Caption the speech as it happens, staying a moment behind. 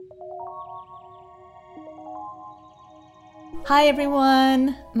Hi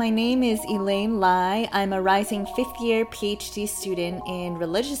everyone, my name is Elaine Lai. I'm a rising fifth-year PhD student in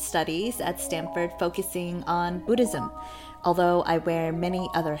religious studies at Stanford focusing on Buddhism, although I wear many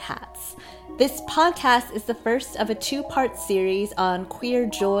other hats. This podcast is the first of a two-part series on queer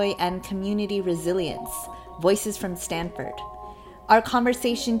joy and community resilience, Voices from Stanford. Our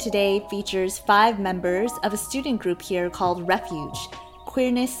conversation today features 5 members of a student group here called Refuge,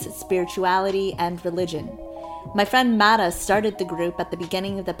 Queerness, Spirituality, and Religion. My friend Mata started the group at the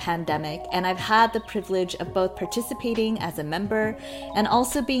beginning of the pandemic, and I've had the privilege of both participating as a member and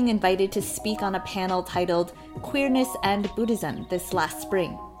also being invited to speak on a panel titled Queerness and Buddhism this last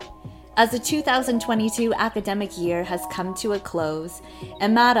spring. As the 2022 academic year has come to a close,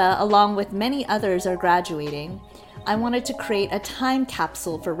 and Mata, along with many others, are graduating, I wanted to create a time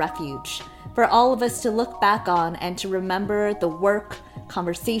capsule for Refuge, for all of us to look back on and to remember the work,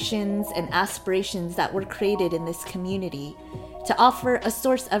 conversations, and aspirations that were created in this community, to offer a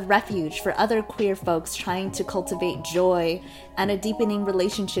source of refuge for other queer folks trying to cultivate joy and a deepening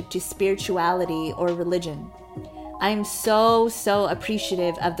relationship to spirituality or religion. I am so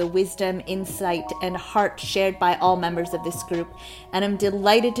appreciative of the wisdom, insight, and heart shared by all members of this group, and I'm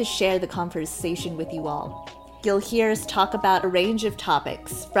delighted to share the conversation with you all. You'll hear us talk about a range of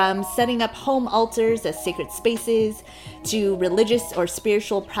topics, from setting up home altars as sacred spaces, to religious or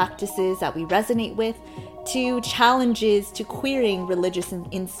spiritual practices that we resonate with, to challenges to queering religious and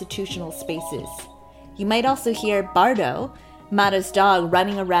institutional spaces. You might also hear Bardo, Mata's dog,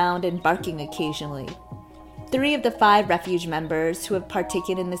 running around and barking occasionally. 3 of the 5 Refuge members who have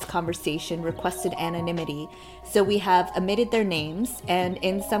partaken in this conversation requested anonymity, so we have omitted their names and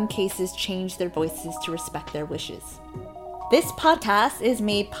in some cases changed their voices to respect their wishes. This podcast is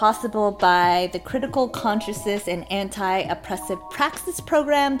made possible by the Critical Consciousness and Anti-Oppressive Praxis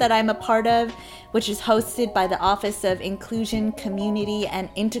program that I'm a part of, which is hosted by the Office of Inclusion, Community,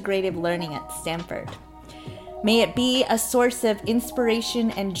 and Integrative Learning at Stanford. May it be a source of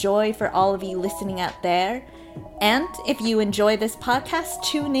inspiration and joy for all of you listening out there. And if you enjoy this podcast,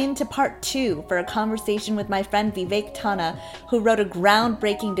 tune in to part 2 for a conversation with my friend Vivek Tana, who wrote a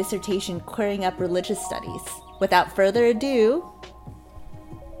groundbreaking dissertation queering up religious studies. Without further ado,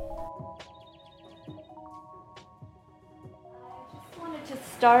 I just wanted to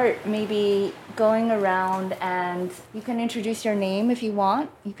start maybe going around, and you can introduce your name if you want.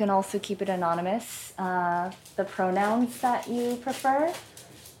 You can also keep it anonymous, the pronouns that you prefer.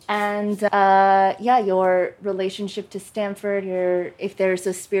 And your relationship to Stanford, if there's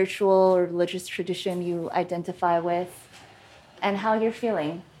a spiritual or religious tradition you identify with, and how you're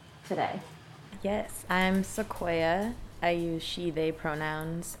feeling today. Yes, I'm Sequoia. I use she, they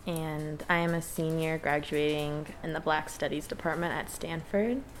pronouns, and I am a senior graduating in the Black Studies department at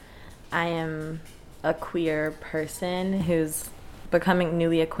Stanford. I am a queer person who's becoming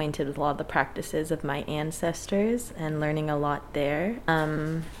newly acquainted with a lot of the practices of my ancestors and learning a lot there.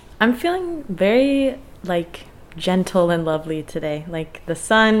 I'm feeling very, gentle and lovely today. Like the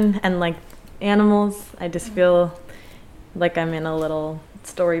sun and, animals. I just feel like I'm in a little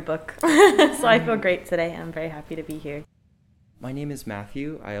storybook. So I feel great today. I'm very happy to be here. My name is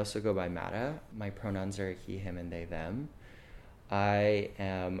Matthew. I also go by Mata. My pronouns are he, him, and they, them. I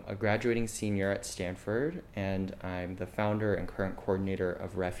am a graduating senior at Stanford, and I'm the founder and current coordinator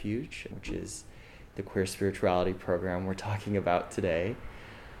of Refuge, which is the queer spirituality program we're talking about today.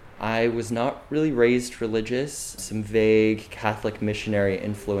 I was not really raised religious. Some vague Catholic missionary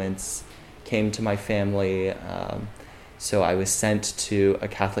influence came to my family, so I was sent to a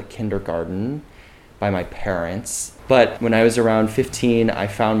Catholic kindergarten by my parents. But when I was around 15, I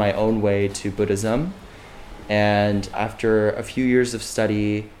found my own way to Buddhism. And after a few years of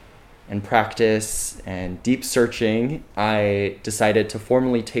study and practice and deep searching, I decided to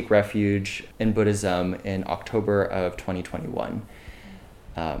formally take refuge in Buddhism in October of 2021.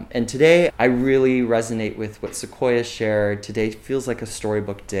 And today, I really resonate with what Sequoia shared. Today feels like a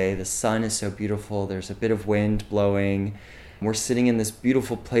storybook day. The sun is so beautiful. There's a bit of wind blowing. We're sitting in this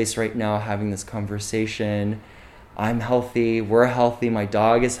beautiful place right now having this conversation. I'm healthy. We're healthy. My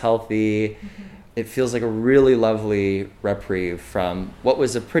dog is healthy. Mm-hmm. It feels like a really lovely reprieve from what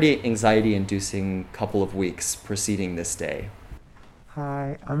was a pretty anxiety-inducing couple of weeks preceding this day.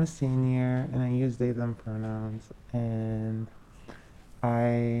 Hi, I'm a senior, and I use they, them pronouns, and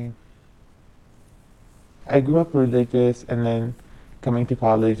I grew up religious, and then coming to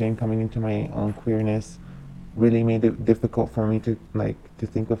college and coming into my own queerness really made it difficult for me to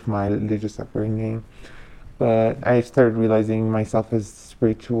think of my religious upbringing. But I started realizing myself as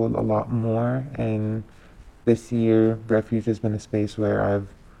spiritual a lot more, and this year Refuge has been a space where I've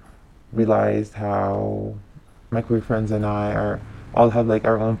realized how my queer friends and I are all have like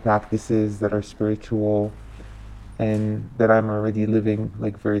our own practices that are spiritual, and that I'm already living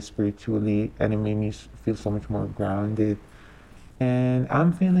like very spiritually, and it made me feel so much more grounded. And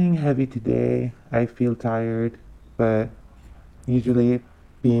I'm feeling heavy today. I feel tired, but usually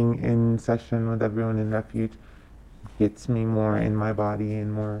being in session with everyone in Refuge gets me more in my body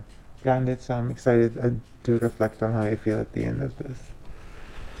and more grounded. So I'm excited to reflect on how I feel at the end of this.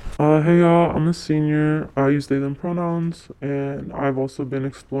 Hey y'all, I'm a senior. I use they, them pronouns, and I've also been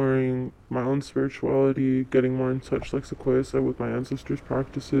exploring my own spirituality, getting more in touch, like Sequoia said, with my ancestors'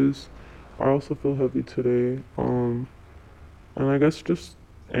 practices. I also feel heavy today, and I guess just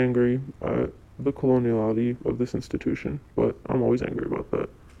angry at the coloniality of this institution, but I'm always angry about that.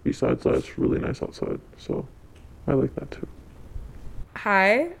 Besides that, it's really nice outside, so I like that too.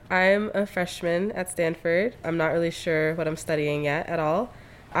 Hi, I'm a freshman at Stanford. I'm not really sure what I'm studying yet at all.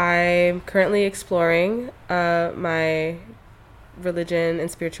 I'm currently exploring my religion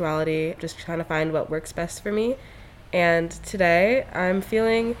and spirituality, just trying to find what works best for me. And today I'm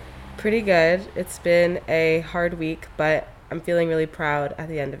feeling pretty good. It's been a hard week, but I'm feeling really proud at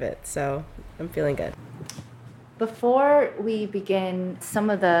the end of it. So I'm feeling good. Before we begin some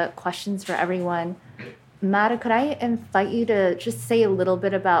of the questions for everyone, Mata, could I invite you to just say a little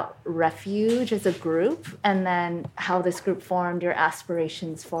bit about Refuge as a group, and then how this group formed, your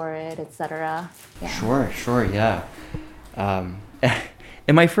aspirations for it, etc.? Yeah. Sure, yeah.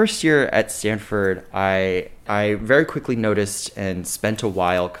 In my first year at Stanford, I very quickly noticed and spent a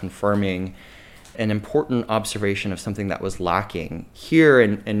while confirming an important observation of something that was lacking here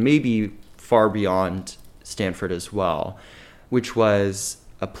and maybe far beyond Stanford as well, which was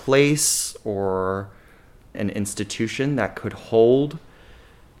a place or an institution that could hold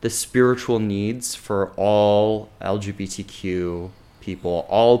the spiritual needs for all LGBTQ people,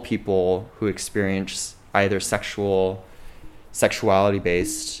 all people who experience either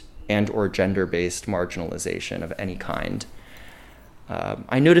sexuality-based and or gender-based marginalization of any kind.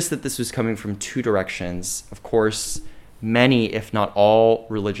 I noticed that this was coming from two directions. Of course, many, if not all,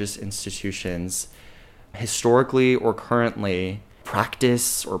 religious institutions historically or currently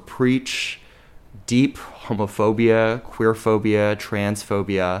practice or preach deep homophobia, queerphobia,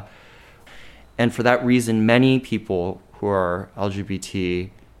 transphobia. And for that reason, many people who are LGBTQ+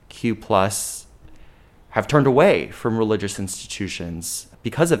 have turned away from religious institutions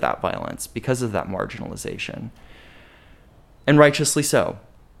because of that violence, because of that marginalization. And righteously so.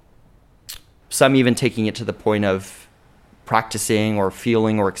 Some even taking it to the point of practicing or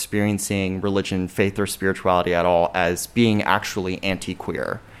feeling or experiencing religion, faith, or spirituality at all as being actually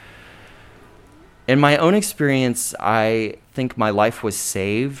anti-queer. In my own experience, I think my life was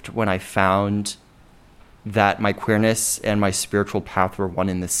saved when I found that my queerness and my spiritual path were one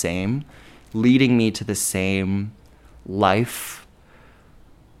and the same, leading me to the same life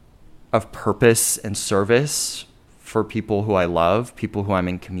of purpose and service for people who I love, people who I'm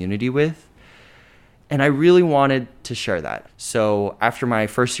in community with. And I really wanted to share that. So after my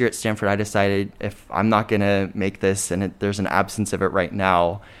first year at Stanford, I decided if I'm not going to make this and there's an absence of it right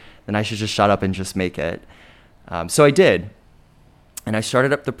now, then I should just shut up and just make it. So I did. And I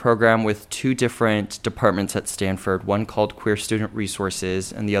started up the program with two different departments at Stanford, one called Queer Student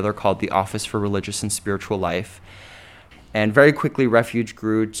Resources and the other called the Office for Religious and Spiritual Life. And very quickly, Refuge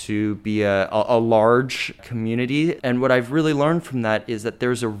grew to be a large community. And what I've really learned from that is that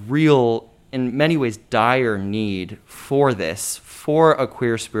there's a real, in many ways, dire need for this, for a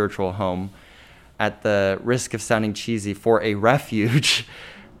queer spiritual home, at the risk of sounding cheesy, for a refuge.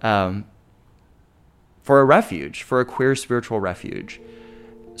 For a queer spiritual refuge.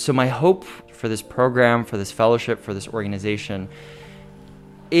 So my hope for this program, for this fellowship, for this organization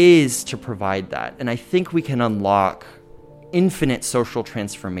is to provide that. And I think we can unlock infinite social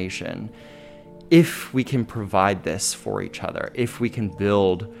transformation if we can provide this for each other, if we can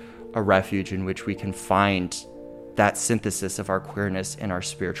build a refuge in which we can find that synthesis of our queerness and our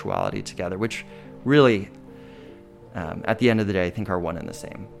spirituality together, which really, at the end of the day, I think are one and the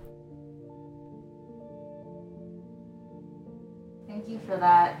same. Thank you for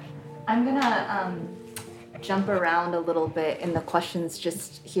that. I'm gonna jump around a little bit in the questions,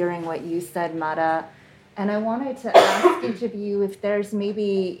 just hearing what you said, Mata. And I wanted to ask each of you if there's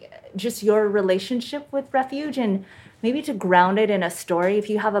maybe just your relationship with Refuge, and maybe to ground it in a story, if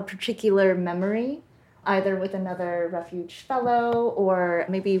you have a particular memory, either with another Refuge fellow or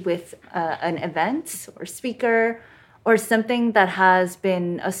maybe with an event or speaker, or something that has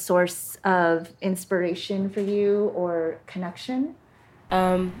been a source of inspiration for you or connection.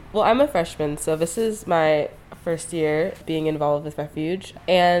 Well, I'm a freshman, so this is my first year being involved with Refuge,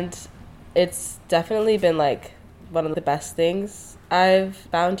 and it's definitely been like one of the best things I've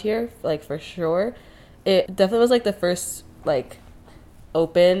found here, like for sure. It definitely was like the first like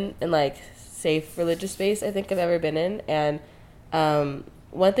open and like safe religious space I think I've ever been in. And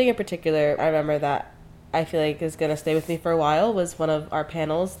one thing in particular I remember that I feel like is gonna stay with me for a while was one of our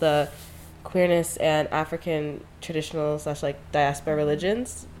panels, the queerness and African traditional / like diaspora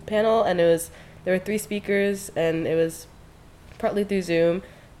religions panel, and there were 3 speakers, and it was partly through Zoom,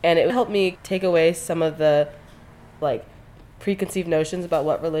 and it helped me take away some of the like preconceived notions about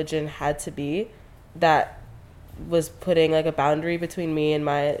what religion had to be that was putting like a boundary between me and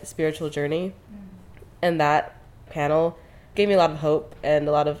my spiritual journey. And that panel gave me a lot of hope and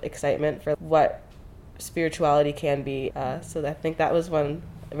a lot of excitement for what spirituality can be. So I think that was one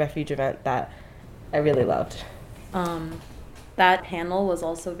refuge event that I really loved. That panel was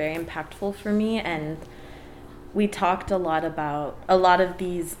also very impactful for me, and we talked a lot about a lot of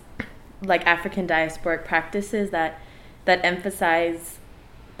these like African diasporic practices that emphasize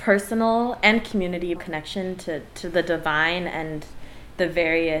personal and community connection to the divine and the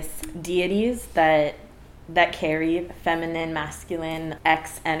various deities that carry feminine, masculine,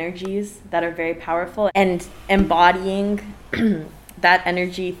 X energies that are very powerful, and embodying that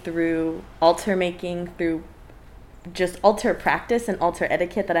energy through altar making, through just altar practice and altar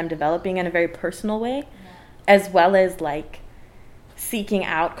etiquette that I'm developing in a very personal way, as well as like seeking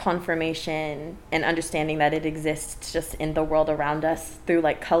out confirmation and understanding that it exists just in the world around us through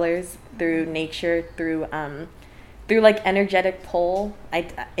like colors, through nature, through like energetic pull.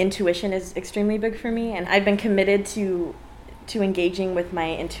 Intuition is extremely big for me, and I've been committed to engaging with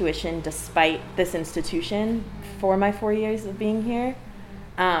my intuition despite this institution for my 4 years of being here.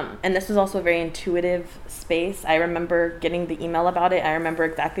 And this was also a very intuitive space. I remember getting the email about it. I remember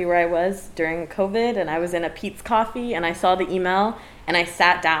exactly where I was during COVID, and I was in a Pete's Coffee, and I saw the email, and I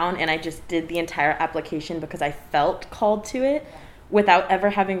sat down, and I just did the entire application because I felt called to it without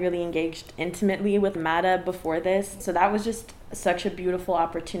ever having really engaged intimately with MATA before this. So that was just such a beautiful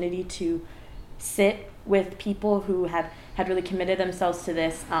opportunity to sit with people who had really committed themselves to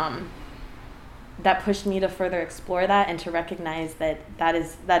this. That pushed me to further explore that and to recognize that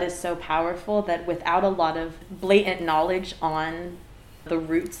is so powerful, that without a lot of blatant knowledge on the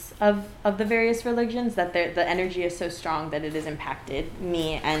roots of the various religions, that the energy is so strong that it has impacted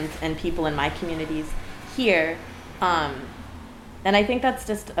me and people in my communities here. And I think that's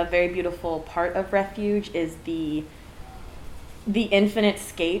just a very beautiful part of Refuge, is the infinite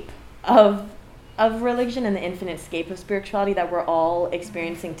scape of religion and the infinite scape of spirituality that we're all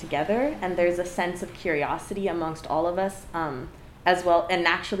experiencing together. And there's a sense of curiosity amongst all of us, as well, and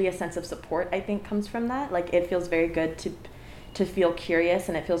naturally a sense of support, I think, comes from that. Like, it feels very good to feel curious,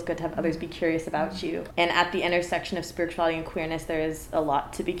 and it feels good to have others be curious about you. And at the intersection of spirituality and queerness, there is a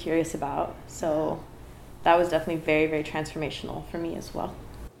lot to be curious about. So that was definitely very, very transformational for me as well.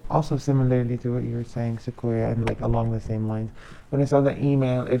 Also, similarly to what you were saying, Sequoia, and like along the same lines, when I saw the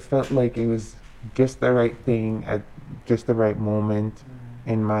email, it felt like it was just the right thing at just the right moment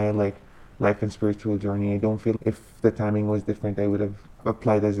in my like life and spiritual journey. I don't feel if the timing was different, I would have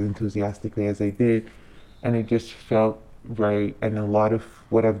applied as enthusiastically as I did, and it just felt right. And a lot of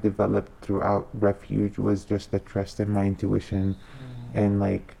what I've developed throughout Refuge was just the trust in my intuition, and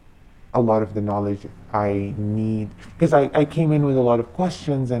like a lot of the knowledge I need, because I came in with a lot of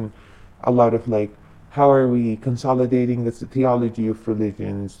questions and a lot of like, how are we consolidating the theology of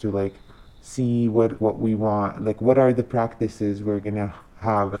religions to like see what we want, like what are the practices we're gonna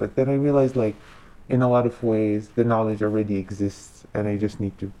have. But then I realized, like, in a lot of ways the knowledge already exists, and I just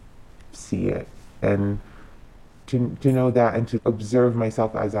need to see it, and to know that, and to observe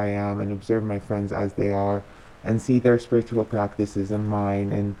myself as I am, and observe my friends as they are, and see their spiritual practices and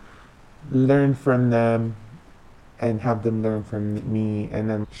mine, and learn from them and have them learn from me, and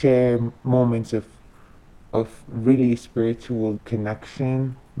then share moments of really spiritual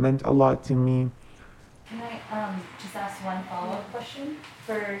connection meant a lot to me. Can I just ask one follow-up question?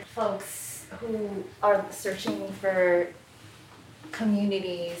 For folks who are searching for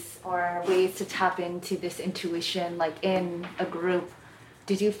communities or ways to tap into this intuition, like in a group,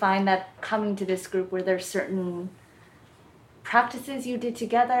 did you find that coming to this group, were there certain practices you did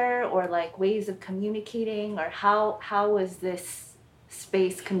together, or like ways of communicating, or how was this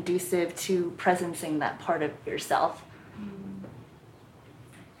space conducive to presencing that part of yourself?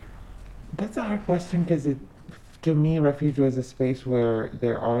 That's a hard question, because to me, Refuge was a space where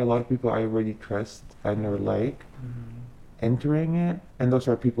there are a lot of people I already trust and are like entering it, and those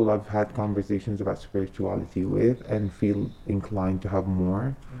are people I've had conversations about spirituality with and feel inclined to have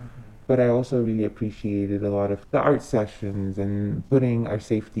more. But I also really appreciated a lot of the art sessions and putting our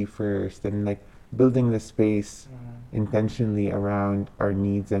safety first, and like building the space intentionally around our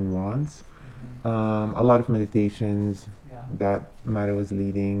needs and wants. A lot of meditations that Mara was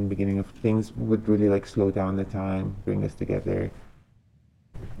leading, beginning of things would really like slow down the time, bring us together.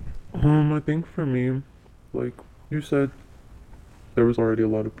 I think for me, like you said, there was already a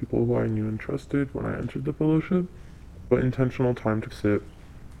lot of people who I knew and trusted when I entered the fellowship, but intentional time to sit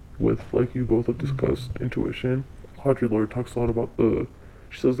with, like you both have discussed, intuition. Audre Lorde talks a lot about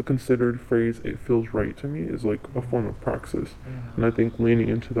she says the considered phrase, "it feels right to me," is like a form of praxis. And I think leaning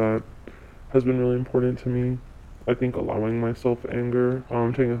into that has been really important to me. I think allowing myself anger,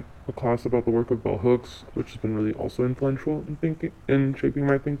 taking a class about the work of bell hooks, which has been really also influential in shaping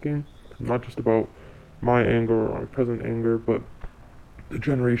my thinking, not just about my anger or my present anger, but the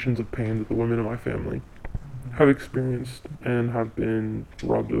generations of pain that the women in my family have experienced and have been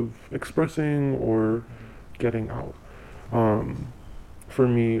robbed of expressing or getting out. For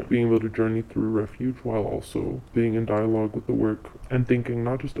me, being able to journey through refuge while also being in dialogue with the work and thinking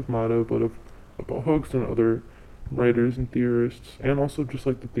not just of Mata, but of bell hooks and other writers and theorists, and also just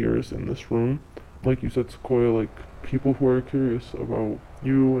like the theorists in this room. Like you said, Sequoia, like people who are curious about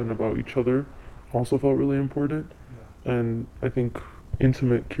you and about each other also felt really important. And I think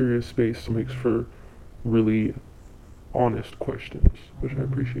intimate, curious space makes for really honest questions, which I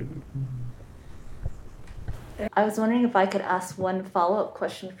appreciated. I was wondering if I could ask one follow-up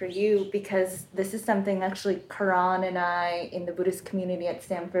question for you, because this is something actually Karan and I in the Buddhist community at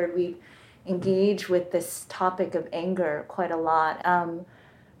Stanford, we engage with this topic of anger quite a lot.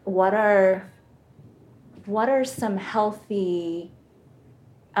 What are some healthy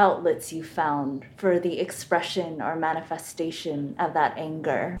outlets you found for the expression or manifestation of that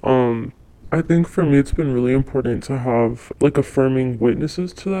anger? I think for me it's been really important to have like affirming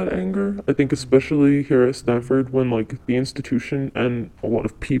witnesses to that anger. I think especially here at Stanford, when like the institution and a lot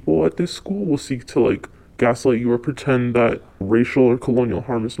of people at this school will seek to like gaslight you or pretend that racial or colonial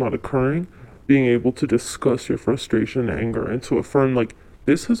harm is not occurring, being able to discuss your frustration and anger and to affirm like,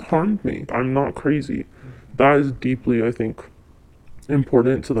 this has harmed me, I'm not crazy. That is deeply, I think,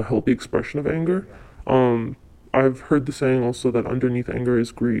 important to the healthy expression of anger. I've heard the saying also that underneath anger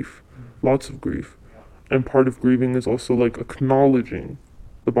is grief, lots of grief. And part of grieving is also like acknowledging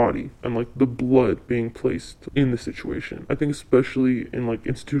the body and like the blood being placed in the situation. I think especially in like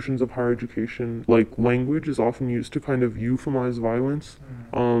institutions of higher education, like language is often used to kind of euphemize violence.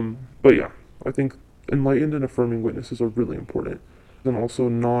 But yeah, I think enlightened and affirming witnesses are really important. And also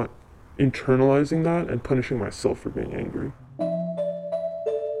not internalizing that and punishing myself for being angry.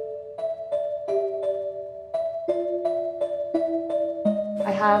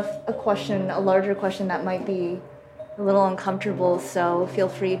 I have a question, a larger question that might be a little uncomfortable, so feel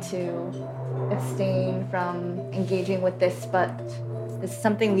free to abstain from engaging with this, but this is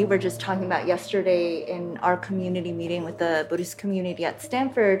something we were just talking about yesterday in our community meeting with the Buddhist community at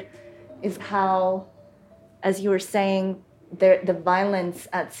Stanford, is how, as you were saying, the violence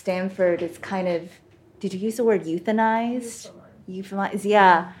at Stanford is kind of, did you use the word euthanized? Euphemized,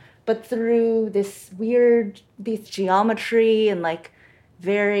 yeah. But through this geometry and like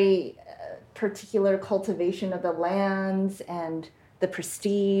very particular cultivation of the lands and the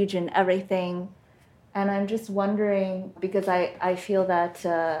prestige and everything. And I'm just wondering, because I feel that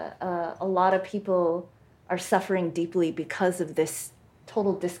a lot of people are suffering deeply because of this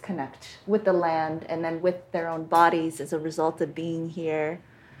total disconnect with the land and then with their own bodies as a result of being here.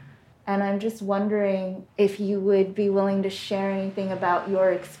 And I'm just wondering if you would be willing to share anything about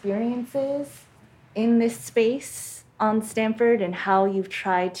your experiences in this space on Stanford and how you've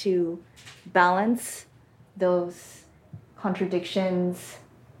tried to balance those contradictions,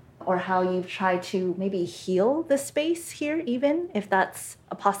 or how you've tried to maybe heal the space here, even if that's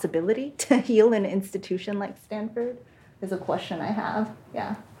a possibility to heal an institution like Stanford, is a question I have.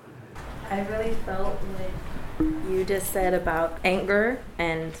 Yeah. I really felt what you just said about anger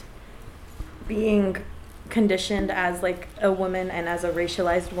and being conditioned as like a woman and as a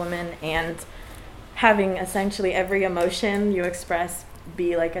racialized woman, and having essentially every emotion you express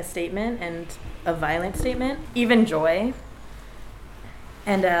be like a statement, and a violent statement, even joy.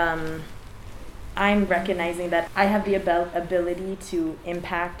 And I'm recognizing that I have the ability to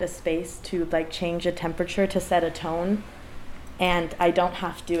impact a space, to like change a temperature, to set a tone, and I don't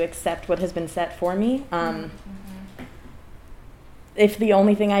have to accept what has been set for me. If the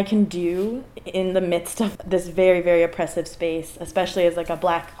only thing I can do in the midst of this very, very oppressive space, especially as like a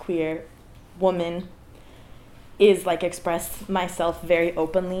Black queer woman, is like express myself very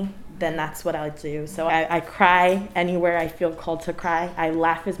openly, then that's what I'll do. So I cry anywhere I feel called to cry. I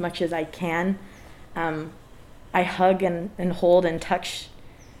laugh as much as I can. I hug and hold and touch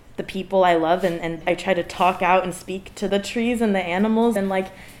the people I love, and I try to talk out and speak to the trees and the animals, and like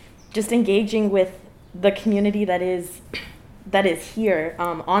just engaging with the community that is here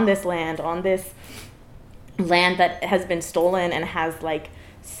on this land that has been stolen and has like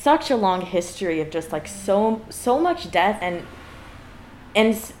such a long history of just like so much death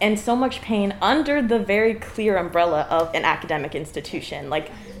and so much pain under the very clear umbrella of an academic institution. Like,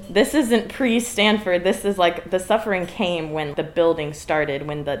 this isn't pre-Stanford. This is like the suffering came when the building started,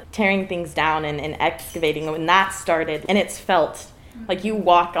 when the tearing things down and excavating, when that started. And it's felt like you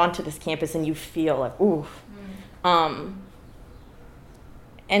walk onto this campus and you feel like, ooh. And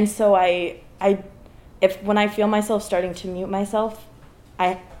so when I feel myself starting to mute myself,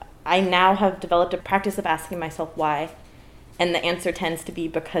 I now have developed a practice of asking myself why. And the answer tends to be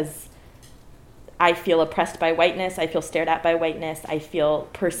because I feel oppressed by whiteness, I feel stared at by whiteness, I feel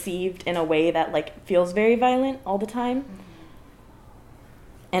perceived in a way that like feels very violent all the time.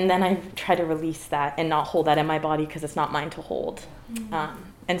 And then I try to release that and not hold that in my body because it's not mine to hold.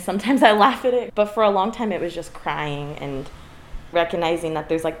 And sometimes I laugh at it, but for a long time it was just crying and recognizing that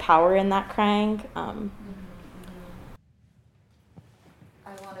there's like power in that crying. I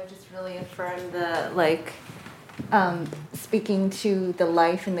want to just really affirm the like speaking to the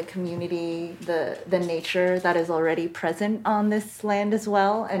life in the community, the nature that is already present on this land as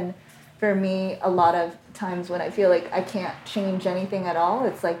well. And for me, a lot of times when I feel like I can't change anything at all,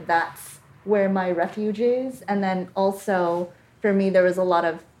 it's like that's where my refuge is. And then also for me, there was a lot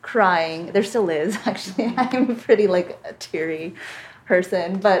of crying. There still is, actually. I'm pretty like a teary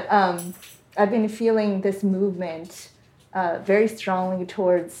person, but I've been feeling this movement very strongly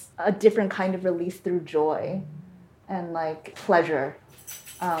towards a different kind of release through joy and like pleasure,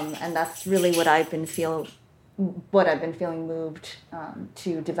 and that's really what I've been feeling moved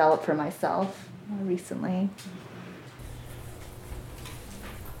to develop for myself recently.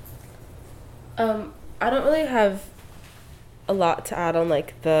 I don't really have a lot to add on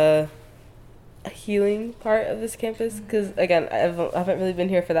like the healing part of this campus because again I haven't really been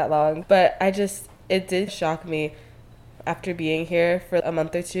here for that long, but it did shock me after being here for a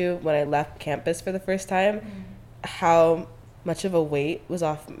month or two when I left campus for the first time how much of a weight was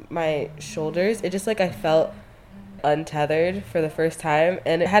off my shoulders. It just like I felt untethered for the first time,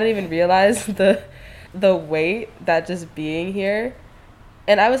 and I hadn't even realized the weight that just being here.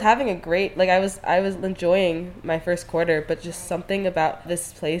 And I was having a great, like I was enjoying my first quarter, but just something about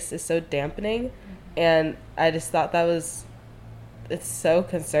this place is so dampening, and I just thought it's so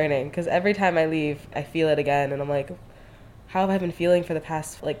concerning because every time I leave I feel it again, and I'm like, how have I been feeling for the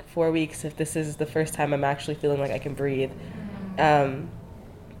past like 4 weeks if this is the first time I'm actually feeling like I can breathe? And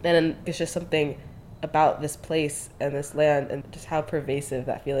it's just something about this place and this land and just how pervasive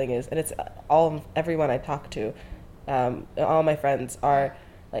that feeling is. And it's everyone I talk to, all my friends are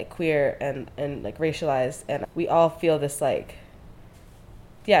like queer and like racialized, and we all feel this like,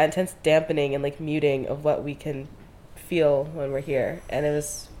 yeah, intense dampening and like muting of what we can feel when we're here. And it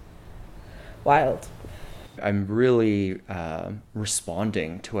was wild. I'm really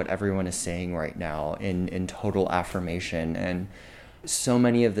responding to what everyone is saying right now in total affirmation. And so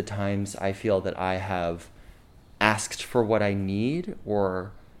many of the times I feel that I have asked for what I need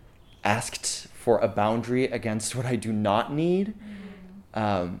or asked for a boundary against what I do not need.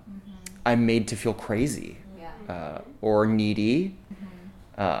 I'm made to feel crazy or needy.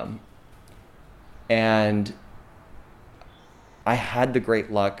 And I had the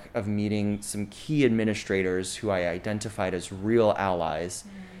great luck of meeting some key administrators who I identified as real allies,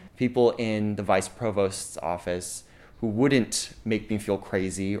 people in the vice provost's office who wouldn't make me feel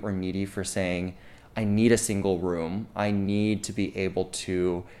crazy or needy for saying, I need a single room. I need to be able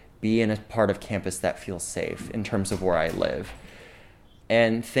to be in a part of campus that feels safe in terms of where I live.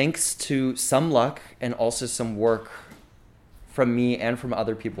 And thanks to some luck and also some work from me and from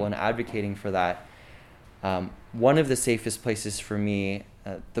other people in advocating for that, one of the safest places for me,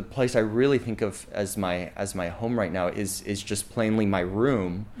 the place I really think of as my home right now is just plainly my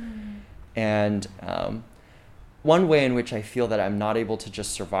room. And one way in which I feel that I'm not able to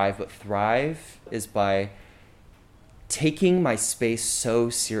just survive but thrive is by taking my space so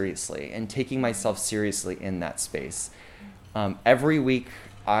seriously and taking myself seriously in that space. Every week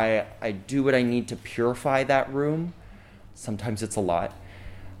I do what I need to purify that room. Sometimes it's a lot.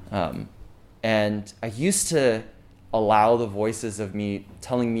 And I used to allow the voices of me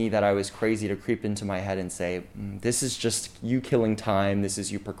telling me that I was crazy to creep into my head and say, this is just you killing time, this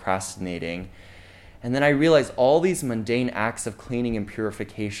is you procrastinating. And then I realized all these mundane acts of cleaning and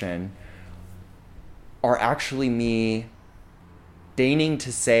purification are actually me deigning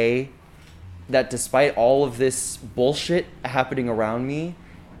to say that despite all of this bullshit happening around me,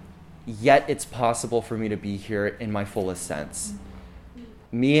 yet it's possible for me to be here in my fullest sense.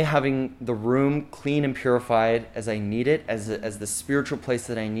 Me having the room clean and purified as I need it, as the spiritual place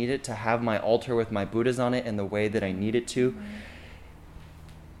that I need it, to have my altar with my Buddhas on it in the way that I need it to,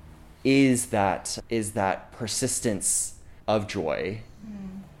 is that persistence of joy,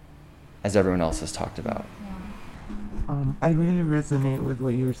 as everyone else has talked about. I really resonate with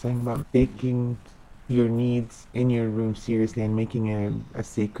what you were saying about taking your needs in your room seriously and making it a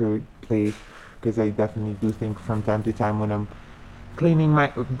sacred place, because I definitely do think from time to time when I'm cleaning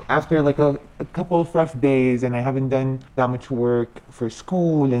after like a couple of rough days and I haven't done that much work for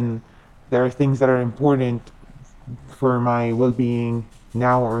school, and there are things that are important for my well-being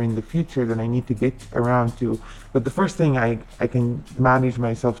now or in the future that I need to get around to. But the first thing I can get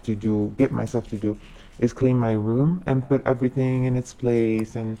myself to do, is clean my room and put everything in its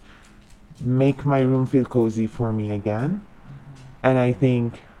place and make my room feel cozy for me again. And I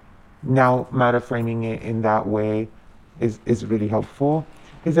think now meta framing it in that way is really helpful,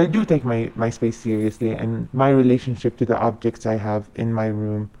 because I do take my space seriously, and my relationship to the objects I have in my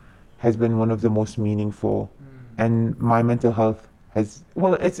room has been one of the most meaningful. And my mental health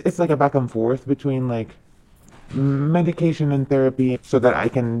it's like a back and forth between like medication and therapy so that I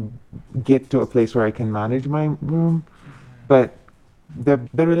can get to a place where I can manage my room. But the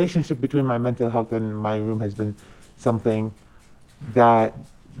relationship between my mental health and my room has been something that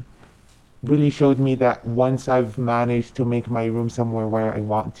really showed me that once I've managed to make my room somewhere where I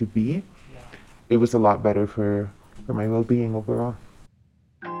want to be, it was a lot better for my well-being overall.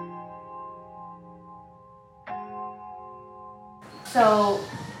 So,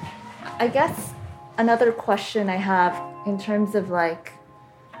 I guess another question I have in terms of like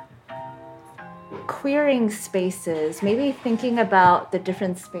queering spaces, maybe thinking about the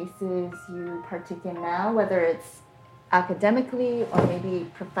different spaces you partake in now, whether it's academically or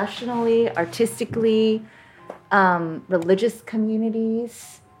maybe professionally, artistically, religious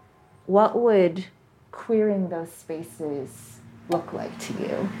communities, what would queering those spaces look like to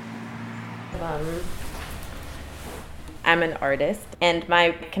you? I'm an artist, and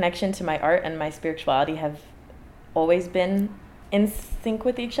my connection to my art and my spirituality have always been in sync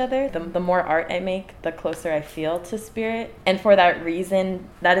with each other. The more art I make, the closer I feel to spirit. And for that reason,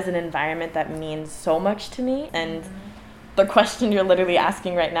 that is an environment that means so much to me. And the question you're literally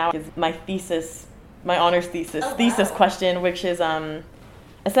asking right now is my thesis, my honors thesis question, which is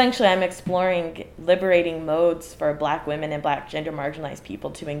essentially I'm exploring liberating modes for Black women and Black gender marginalized people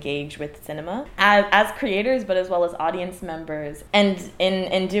to engage with cinema as creators, but as well as audience members. And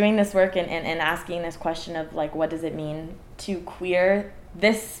in doing this work and asking this question of like, what does it mean to queer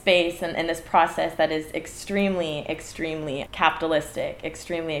this space and this process that is extremely, extremely capitalistic,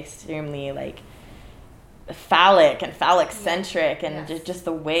 extremely like phallic and phallic-centric, and just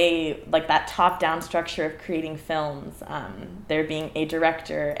the way, like that top-down structure of creating films, there being a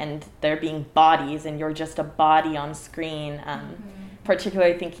director and there being bodies, and you're just a body on screen,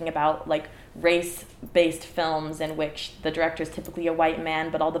 particularly thinking about like race-based films in which the director is typically a white man,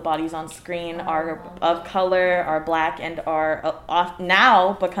 but all the bodies on screen are of color, are Black, and are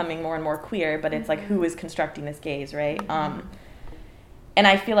now becoming more and more queer, but it's like, who is constructing this gaze, right? And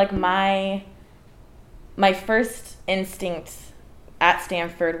I feel like my first instinct at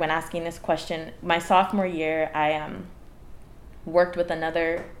Stanford when asking this question, my sophomore year, I worked with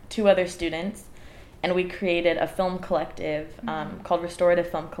two other students, and we created a film collective called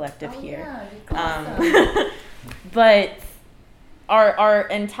Restorative Film Collective here. But our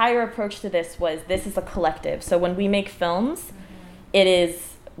entire approach to this is a collective. So when we make films,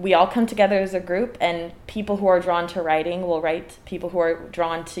 we all come together as a group, and people who are drawn to writing will write, people who are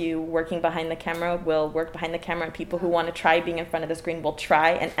drawn to working behind the camera will work behind the camera, and people who want to try being in front of the screen will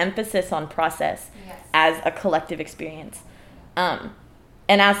try, an emphasis on process as a collective experience.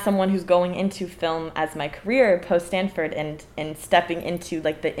 And as someone who's going into film as my career post-Stanford and stepping into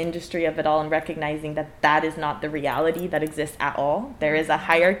like the industry of it all and recognizing that is not the reality that exists at all. There is a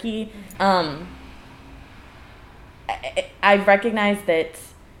hierarchy. I've recognized that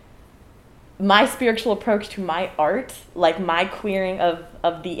my spiritual approach to my art, like my queering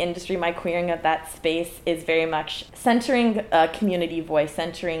of the industry, my queering of that space, is very much centering a community voice,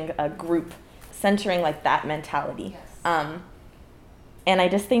 centering a group, centering like that mentality. And I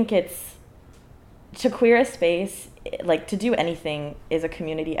just think to queer a space, like to do anything is a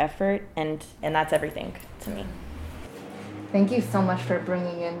community effort, and that's everything to me. Thank you so much for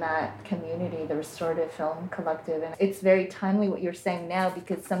bringing in that community, the Restorative Film Collective. And it's very timely what you're saying now,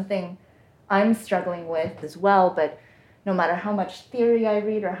 because something I'm struggling with as well, but no matter how much theory I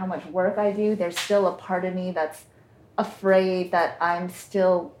read or how much work I do, there's still a part of me that's afraid that I'm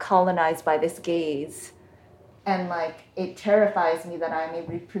still colonized by this gaze. And like, it terrifies me that I may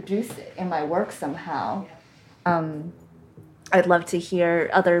reproduce it in my work somehow. I'd love to hear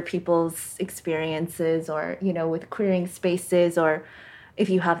other people's experiences, or, you know, with queering spaces, or if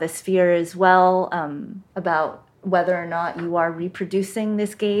you have this fear as well, about whether or not you are reproducing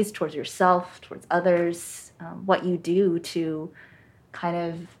this gaze towards yourself, towards others, what you do to kind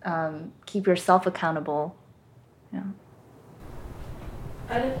of keep yourself accountable. Yeah.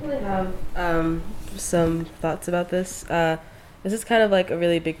 I definitely have some thoughts about this. This is kind of like a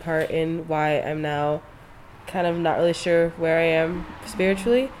really big part in why I'm now kind of not really sure where I am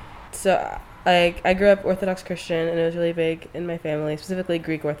spiritually. So I grew up Orthodox Christian, and it was really big in my family, specifically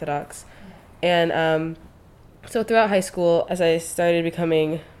Greek Orthodox. And so throughout high school, as I started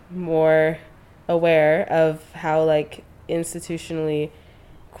becoming more aware of how like institutionally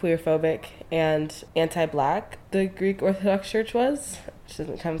queerphobic and anti-Black the Greek Orthodox Church was, which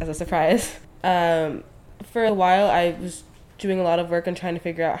doesn't come as a surprise. For a while, I was doing a lot of work on trying to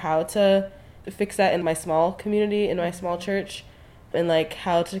figure out how to fix that in my small community, in my small church, and like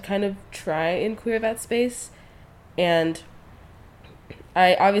how to kind of try and queer that space. And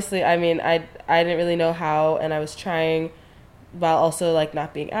I didn't really know how, and I was trying while also like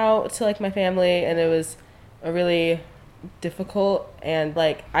not being out to like my family, and it was a really difficult, and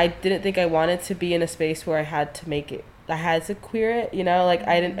like I didn't think I wanted to be in a space where I had to queer it, you know, like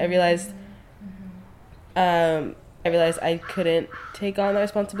I realized I couldn't take on that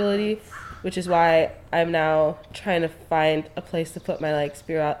responsibility, which is why I'm now trying to find a place to put my like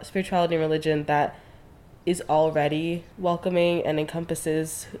spirituality and religion that is already welcoming and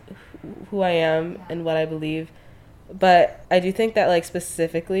encompasses who I am and what I believe. But I do think that like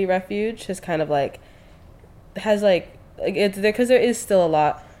specifically Refuge has kind of like has like it's there because there is still a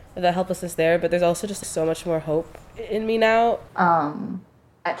lot of that helplessness there, but there's also just so much more hope in me now.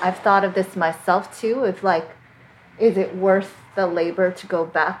 I've thought of this myself too. If like, is it worth the labor to go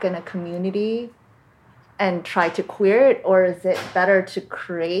back in a community and try to queer it, or is it better to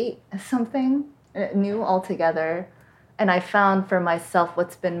create something new altogether? And I found for myself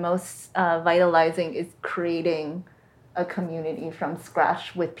what's been most vitalizing is creating a community from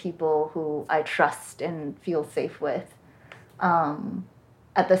scratch with people who I trust and feel safe with.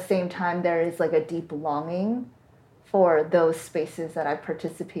 At the same time, there is like a deep longing for those spaces that I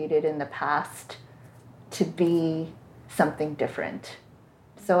participated in the past to be something different.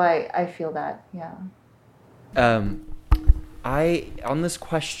 So I feel that, yeah. On this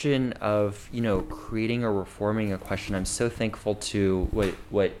question of, you know, creating or reforming a question, I'm so thankful to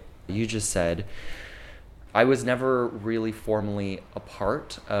what you just said. I was never really formally a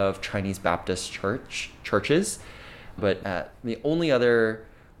part of Chinese Baptist churches, but the only other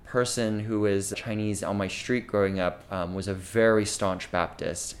person who was Chinese on my street growing up was a very staunch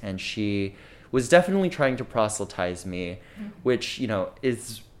Baptist, and she was definitely trying to proselytize me, which, you know,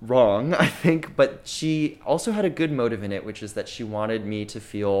 is wrong, I think, but she also had a good motive in it, which is that she wanted me to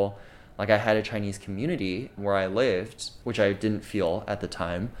feel like I had a Chinese community where I lived, which I didn't feel at the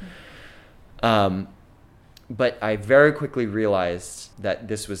time. But I very quickly realized that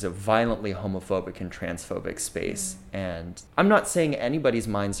this was a violently homophobic and transphobic space. And I'm not saying anybody's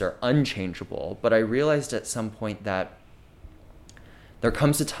minds are unchangeable, but I realized at some point that there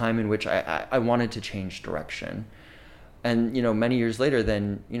comes a time in which I wanted to change direction. And, you know, many years later,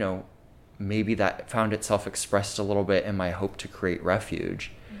 then, you know, maybe that found itself expressed a little bit in my hope to create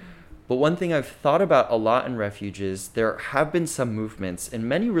Refuge. But one thing I've thought about a lot in Refuge is there have been some movements in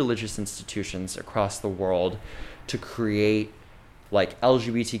many religious institutions across the world to create like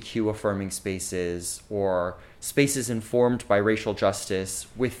LGBTQ affirming spaces or spaces informed by racial justice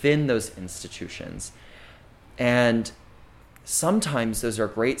within those institutions. And sometimes those are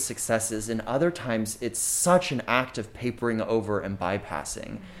great successes, and other times it's such an act of papering over and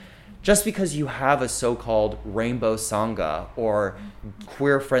bypassing. Just because you have a so-called rainbow sangha or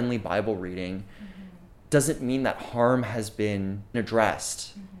queer-friendly Bible reading doesn't mean that harm has been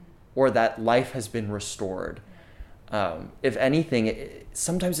addressed or that life has been restored. If anything,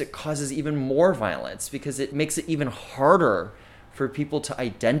 sometimes it causes even more violence because it makes it even harder for people to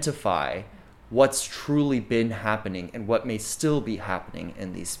identify what's truly been happening and what may still be happening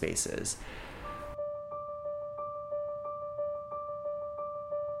in these spaces.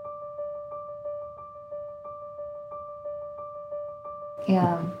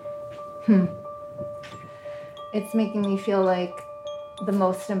 Yeah. It's making me feel like the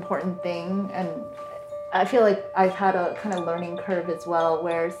most important thing, and I feel like I've had a kind of learning curve as well,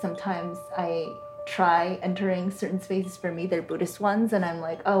 where sometimes I try entering certain spaces. For me, they're Buddhist ones, and I'm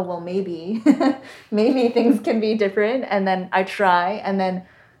like, oh, well, maybe, maybe things can be different. And then I try, and then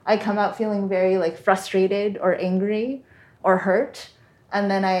I come out feeling very like frustrated or angry or hurt.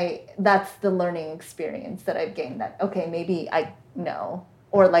 And then that's the learning experience that I've gained, that, okay, maybe I know,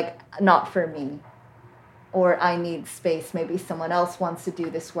 or like not for me, or I need space. Maybe someone else wants to do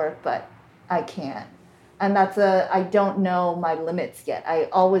this work, but I can't. And I don't know my limits yet. I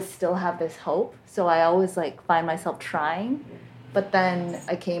always still have this hope. So I always like find myself trying. But then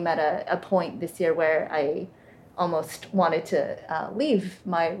I came at a point this year where I almost wanted to leave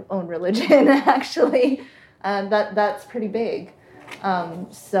my own religion, actually. That's pretty big.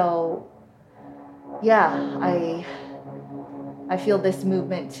 So yeah, I feel this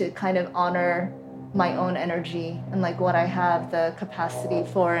movement to kind of honor my own energy and like what I have the capacity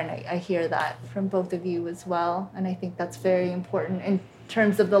for, and I hear that from both of you as well, and I think that's very important in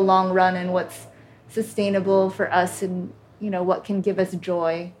terms of the long run and what's sustainable for us, and what can give us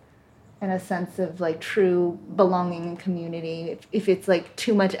joy and a sense of like true belonging and community. If it's like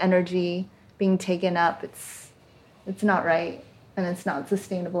too much energy being taken up, it's not right, and it's not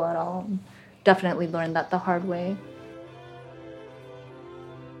sustainable at all. Definitely learned that the hard way.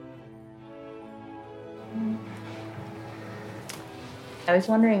 I was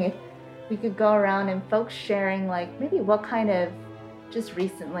wondering if we could go around and folks sharing like maybe what kind of, just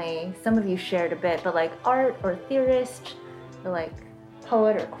recently, some of you shared a bit, but like art or theorist or like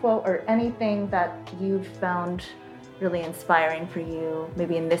poet or quote or anything that you've found really inspiring for you,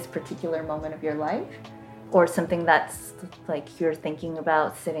 maybe in this particular moment of your life, or something that's like you're thinking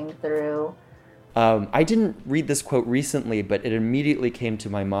about sitting through. I didn't read this quote recently, but it immediately came to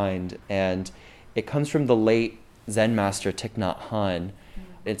my mind, and it comes from the late Zen master Thich Nhat Hanh.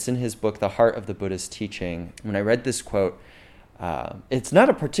 It's in his book, The Heart of the Buddha's Teaching. When I read this quote, it's not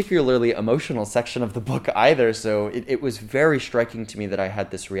a particularly emotional section of the book either, so it was very striking to me that I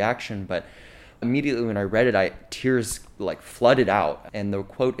had this reaction, but immediately when I read it, tears like flooded out. And the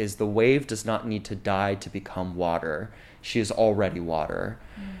quote is, "The wave does not need to die to become water. She is already water."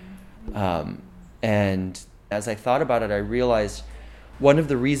 And as I thought about it, I realized one of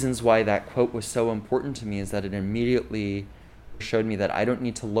the reasons why that quote was so important to me is that it immediately showed me that I don't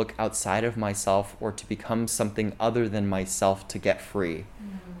need to look outside of myself or to become something other than myself to get free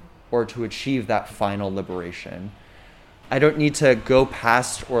or to achieve that final liberation. I don't need to go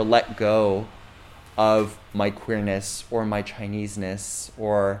past or let go of my queerness or my Chineseness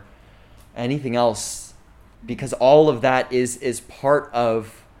or anything else, because all of that is part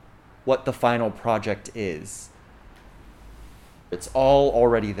of what the final project is. It's all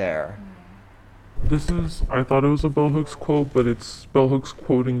already there. I thought it was a Bell Hooks quote, but it's Bell Hooks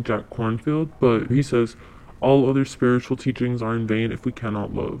quoting Jack Kornfield, but he says, "All other spiritual teachings are in vain if we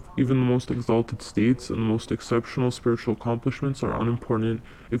cannot love. Even the most exalted states and the most exceptional spiritual accomplishments are unimportant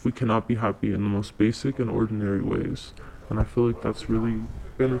if we cannot be happy in the most basic and ordinary ways." And I feel like that's really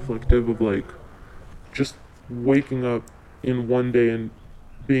been reflective of like just waking up in one day and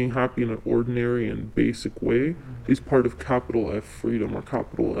being happy in an ordinary and basic way is part of capital F freedom or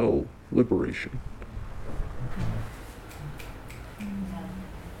capital L liberation.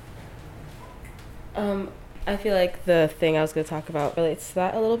 I feel like the thing I was going to talk about relates to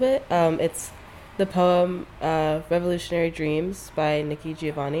that a little bit. It's the poem Revolutionary Dreams by Nikki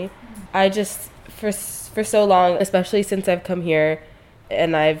Giovanni. I just, for so long, especially since I've come here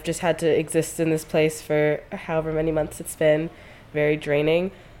and I've just had to exist in this place for however many months it's been, very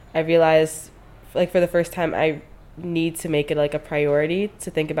draining, I realized, like, for the first time, I need to make it like a priority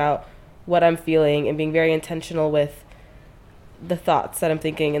to think about what I'm feeling and being very intentional with the thoughts that I'm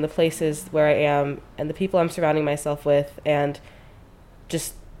thinking and the places where I am and the people I'm surrounding myself with, and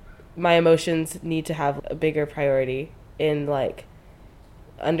just my emotions need to have a bigger priority in like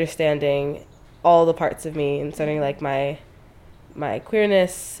understanding all the parts of me, and starting like my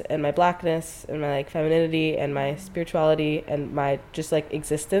queerness and my blackness and my like femininity and my spirituality and my just like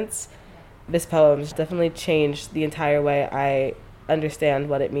existence. This poem's definitely changed the entire way I understand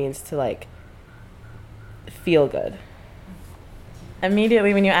what it means to like feel good.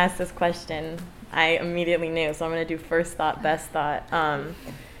 Immediately when you asked this question, I immediately knew, so I'm going to do first thought, best thought.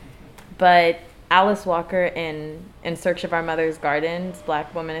 But Alice Walker in Search of Our Mother's Gardens,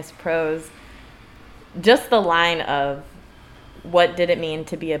 Black Womanist Prose, just the line of what did it mean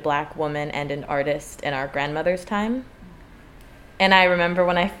to be a Black woman and an artist in our grandmother's time. And I remember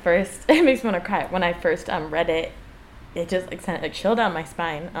when I first, it makes me want to cry, when I first read it, it just like sent a chill down my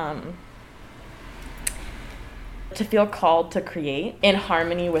spine. To feel called to create in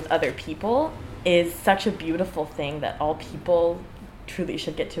harmony with other people is such a beautiful thing that all people truly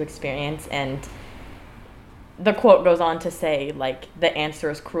should get to experience. And the quote goes on to say, like, the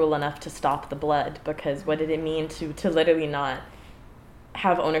answer is cruel enough to stop the blood, because what did it mean to literally not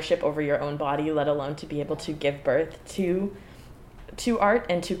have ownership over your own body, let alone to be able to give birth to art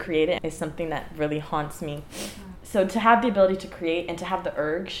and to create it, is something that really haunts me. So to have the ability to create and to have the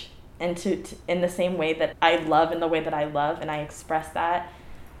urge, and to in the same way that I love, in the way that I love, and I express that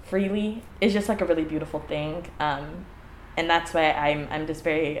freely, is just like a really beautiful thing. And that's why I'm just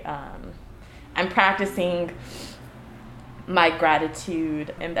very I'm practicing my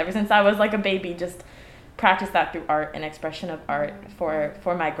gratitude, and ever since I was like a baby, just practice that through art and expression of art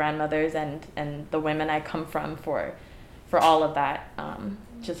for my grandmothers and the women I come from, for all of that.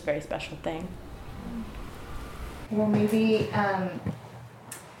 Just a very special thing. Well, maybe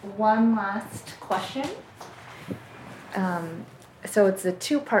one last question. So it's a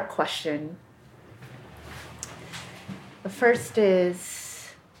two-part question. The first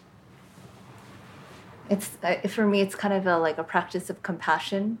is, for me, it's kind of like a practice of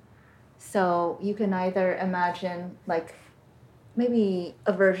compassion. So you can either imagine like maybe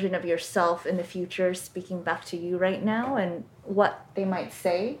a version of yourself in the future speaking back to you right now and what they might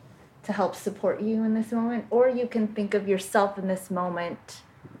say to help support you in this moment, or you can think of yourself in this moment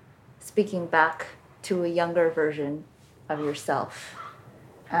speaking back to a younger version of yourself,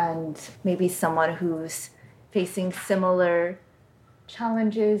 and maybe someone who's facing similar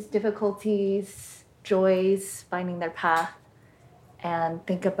challenges, difficulties, joys, finding their path, and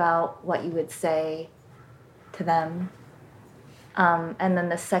think about what you would say to them. And then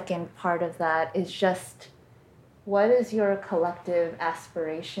the second part of that is just, what is your collective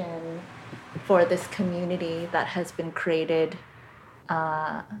aspiration for this community that has been created?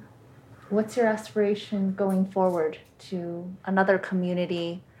 What's your aspiration going forward to another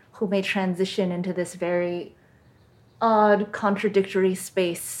community who may transition into this very odd, contradictory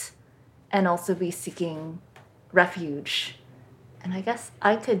space and also be seeking refuge? And I guess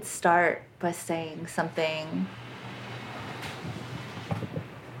I could start by saying something.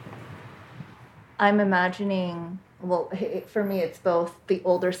 I'm imagining, well, for me, it's both the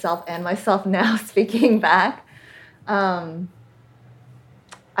older self and myself now speaking back.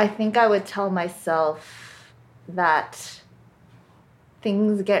 I think I would tell myself that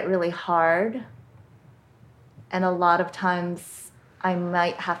things get really hard, and a lot of times I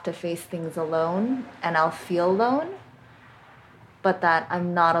might have to face things alone, and I'll feel alone, but that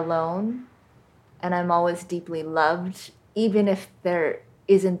I'm not alone, and I'm always deeply loved, even if there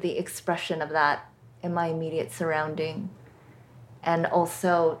isn't the expression of that in my immediate surrounding. And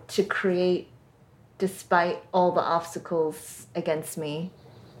also to create despite all the obstacles against me.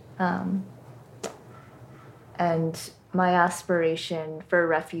 And my aspiration for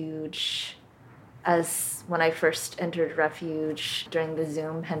Refuge, as when I first entered Refuge during the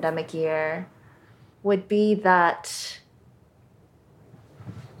Zoom pandemic year, would be that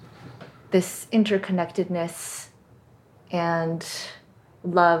this interconnectedness and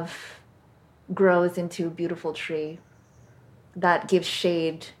love grows into a beautiful tree that gives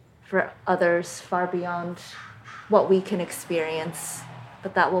shade for others far beyond what we can experience,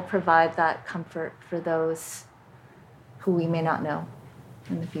 but that will provide that comfort for those who we may not know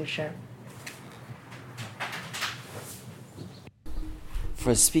in the future.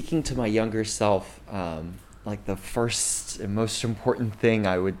 For speaking to my younger self, like the first and most important thing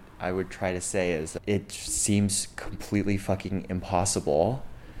I would try to say is, it seems completely fucking impossible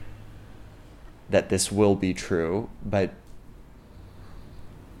that this will be true, but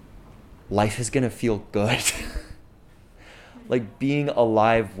life is gonna feel good. Like, being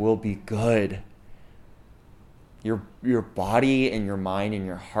alive will be good. Your body and your mind and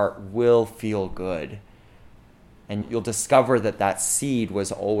your heart will feel good. And you'll discover that that seed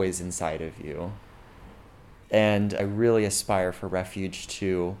was always inside of you. And I really aspire for Refuge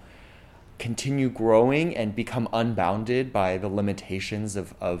to continue growing and become unbounded by the limitations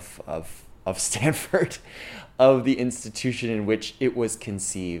of Stanford, of the institution in which it was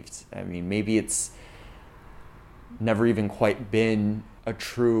conceived. I mean, maybe it's never even quite been a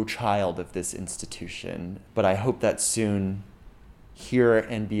true child of this institution, but I hope that soon, here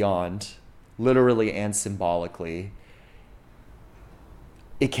and beyond, literally and symbolically,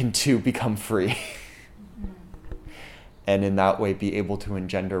 it can too become free. And in that way be able to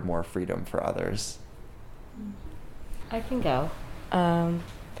engender more freedom for others. I can go. I'm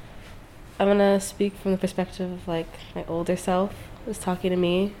gonna speak from the perspective of like my older self was talking to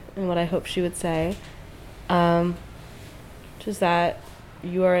me and what I hope she would say. Just that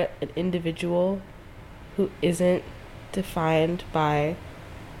you are an individual who isn't defined by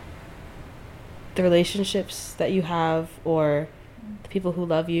the relationships that you have, or the people who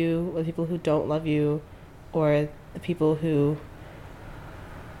love you, or the people who don't love you, or the people who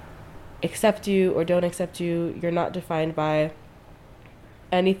accept you or don't accept you. You're not defined by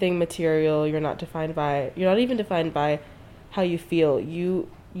anything material. You're not even defined by how you feel. You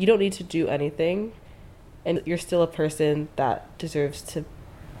don't need to do anything, and you're still a person that deserves to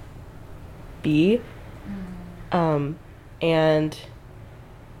be. And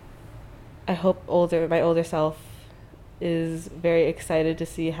I hope my older self is very excited to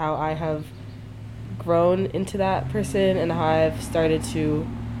see how I have grown into that person and how I've started to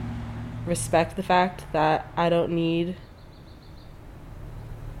respect the fact that I don't need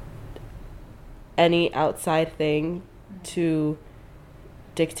any outside thing to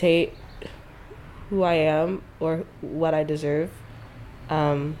dictate who I am or what I deserve.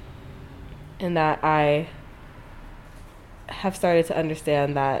 And that I have started to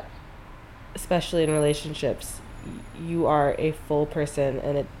understand that, especially in relationships, you are a full person,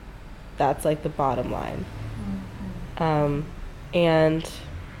 and that's like the bottom line. And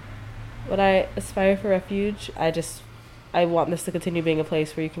when I aspire for refuge, I want this to continue being a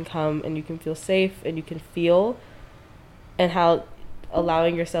place where you can come and you can feel safe and you can feel, and how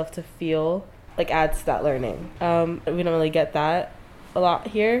allowing yourself to feel like adds to that learning. We don't really get that a lot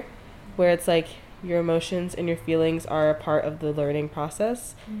here, where it's like your emotions and your feelings are a part of the learning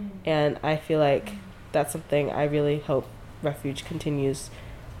process. And I feel like that's something I really hope Refuge continues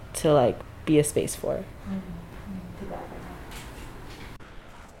to like be a space for.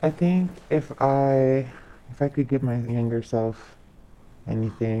 I think if I could give my younger self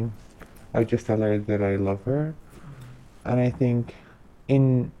anything, I would just tell her that I love her. And I think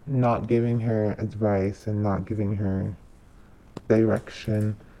in not giving her advice and not giving her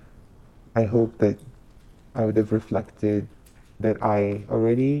direction, I hope that I would have reflected that I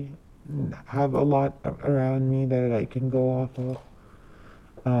already have a lot around me that I can go off of.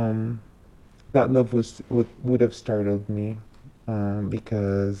 That love would have startled me,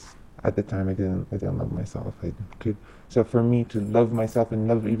 because at the time I didn't love myself. So for me to love myself and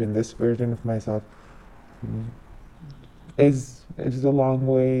love even this version of myself is a long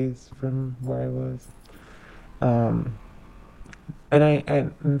ways from where I was.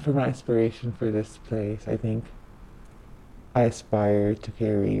 And for my aspiration for this place, I think I aspire to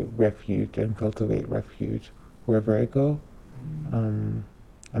carry refuge and cultivate refuge wherever I go. I'm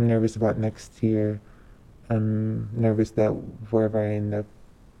nervous about next year. I'm nervous that wherever I end up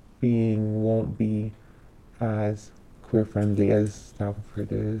being won't be as queer friendly as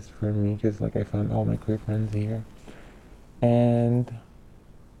Stanford is for me, because like I found all my queer friends here. And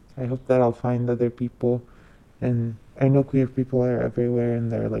I hope that I'll find other people, and I know queer people are everywhere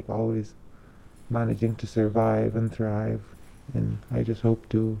and they're like always managing to survive and thrive, and I just hope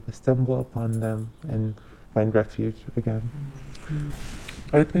to stumble upon them and find refuge again.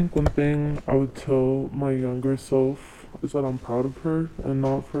 I think one thing I would tell my younger self is that I'm proud of her, and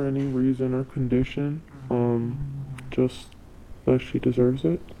not for any reason or condition, just that she deserves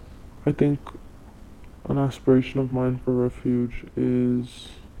it. I think an aspiration of mine for refuge is,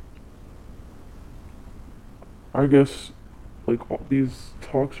 I guess, like, all these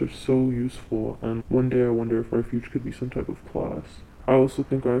talks are so useful, and one day I wonder if refuge could be some type of class. I also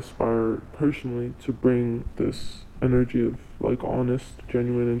think I aspire personally to bring this energy of like honest,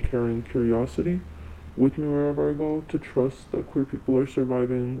 genuine, and caring curiosity with me wherever I go, to trust that queer people are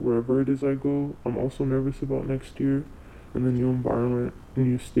surviving wherever it is I go. I'm also nervous about next year and the new environment,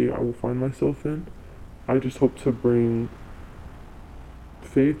 new state I will find myself in. I just hope to bring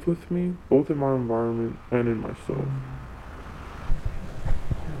faith with me, both in my environment and in myself.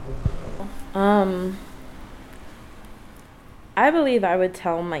 I believe I would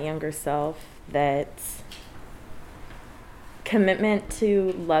tell my younger self that commitment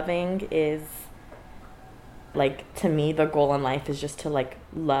to loving is, like, to me, the goal in life is just to, like,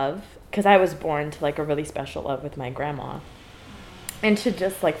 love. Because I was born to, like, a really special love with my grandma. And to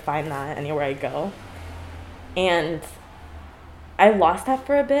just, like, find that anywhere I go. And I lost that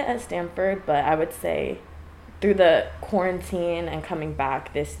for a bit at Stanford, but I would say through the quarantine and coming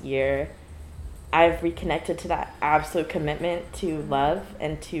back this year, I've reconnected to that absolute commitment to love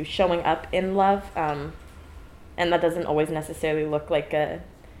and to showing up in love. And that doesn't always necessarily look like a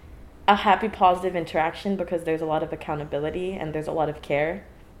happy, positive interaction, because there's a lot of accountability and there's a lot of care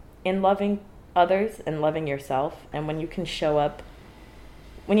in loving others and loving yourself. And when you can show up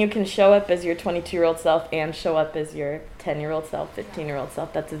as your 22-year-old self and show up as your 10-year-old self, 15-year-old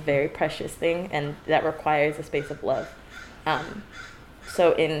self, that's a very precious thing, and that requires a space of love.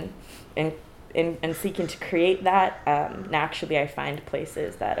 So in seeking to create that, naturally I find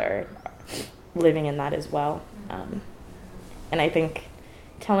places that are living in that as well. And I think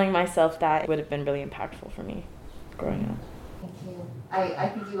telling myself that would have been really impactful for me growing up. Thank you. I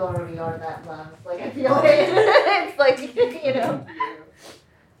think you already are that love. Like, I feel it. It's like, you know.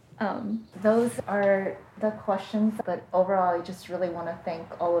 Those are the questions, but overall, I just really want to thank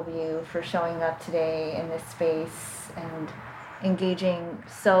all of you for showing up today in this space and engaging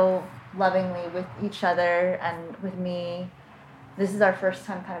so lovingly with each other and with me. This is our first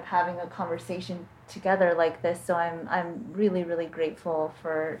time kind of having a conversation together like this, so I'm really, really grateful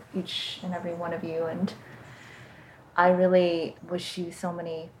for each and every one of you, and I really wish you so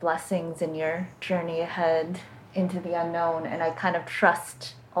many blessings in your journey ahead into the unknown, and I kind of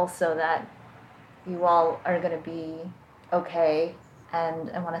trust also that you all are going to be okay. And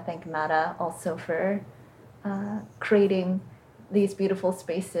I want to thank Mata also for creating these beautiful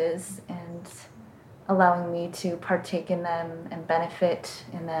spaces and allowing me to partake in them and benefit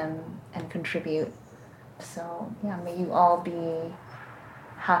in them and contribute. So yeah, may you all be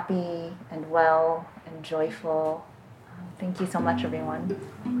happy and well and joyful. Thank you so much,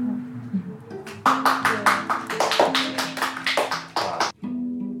 everyone.